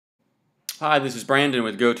Hi, this is Brandon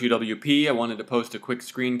with GoToWP. I wanted to post a quick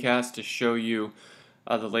screencast to show you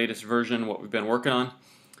the latest version, what we've been working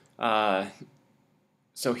on.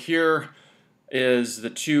 So here is the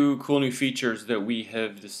two cool new features that we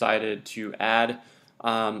have decided to add.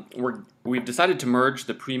 We've decided to merge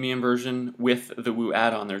the premium version with the Woo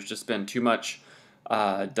add-on. There's just been too much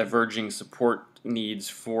diverging support needs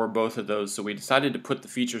for both of those, so we decided to put the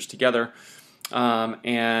features together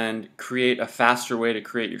and create a faster way to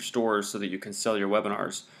create your stores so that you can sell your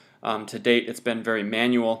webinars. To date, it's been very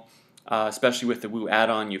manual, especially with the Woo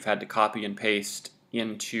add-on. You've had to copy and paste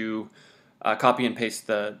the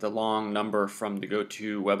long number from the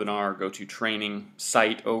GoToWebinar, GoToTraining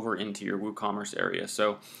site over into your WooCommerce area.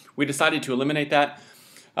 So we decided to eliminate that.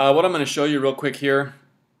 What I'm going to show you real quick here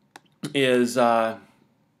is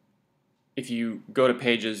if you go to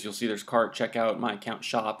pages, you'll see there's cart, checkout, my account,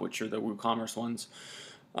 shop, which are the WooCommerce ones.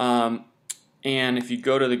 And if you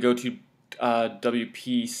go to the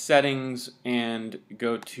GoToWP settings and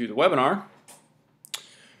go to the webinar,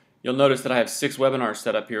 you'll notice that I have 6 webinars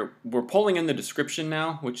set up here. We're pulling in the description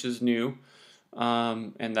now, which is new,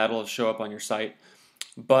 and that'll show up on your site.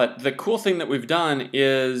 But the cool thing that we've done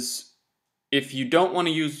is if you don't want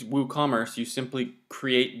to use WooCommerce, you simply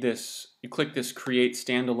create this, you click this Create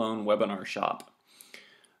Standalone Webinar Shop.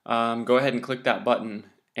 Go ahead and click that button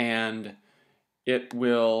and it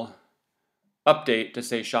will update to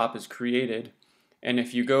say shop is created. And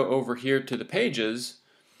if you go over here to the pages,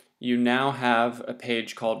 you now have a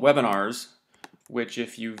page called Webinars, which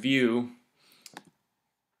if you view,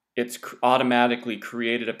 it's automatically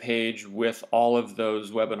created a page with all of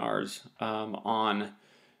those webinars on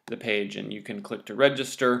the page, and you can click to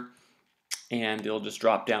register and it'll just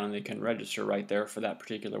drop down and they can register right there for that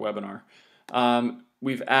particular webinar.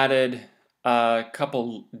 We've added a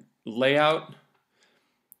couple layout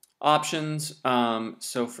options.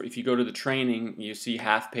 So if you go to the training, you see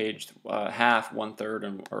half page, half,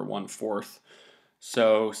 1/3, or 1/4.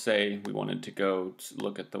 So say we wanted to go to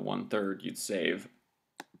look at the 1/3, you'd save.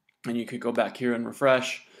 And you could go back here and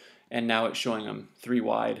refresh, and now it's showing them 3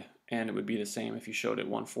 wide, and it would be the same if you showed it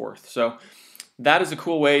 1/4. So that is a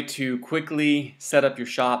cool way to quickly set up your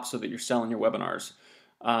shop so that you're selling your webinars.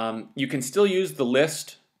 You can still use the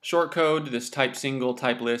list shortcode, this type single,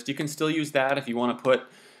 type list. You can still use that if you want to put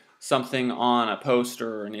something on a post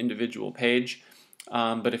or an individual page.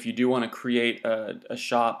 But if you do want to create a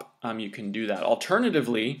shop, you can do that.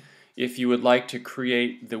 Alternatively, if you would like to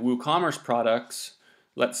create the WooCommerce products,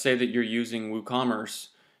 let's say that you're using WooCommerce,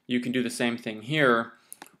 you can do the same thing here,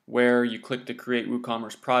 where you click to create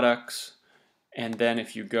WooCommerce products, and then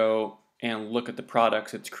if you go and look at the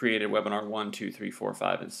products, it's created webinar 1, 2, 3, 4,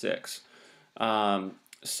 5, and 6.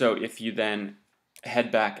 So if you then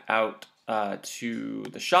head back out to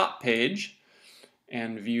the shop page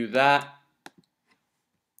and view that,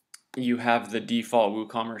 you have the default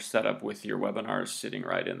WooCommerce setup with your webinars sitting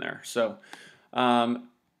right in there. So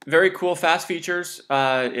very cool, fast features.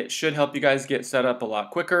 It should help you guys get set up a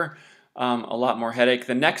lot quicker. A lot more headache.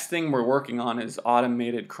 The next thing we're working on is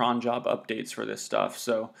automated cron job updates for this stuff.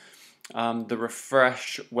 So the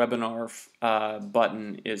refresh webinar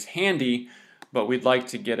button is handy, but we'd like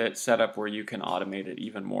to get it set up where you can automate it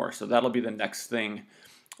even more. So that'll be the next thing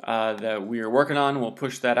that we are working on. We'll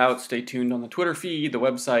push that out. Stay tuned on the Twitter feed, the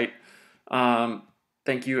website.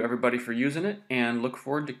 Thank you everybody for using it, and look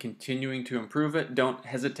forward to continuing to improve it. Don't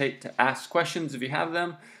hesitate to ask questions if you have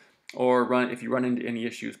them, or if you run into any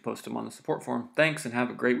issues, post them on the support forum. Thanks, and have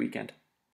a great weekend.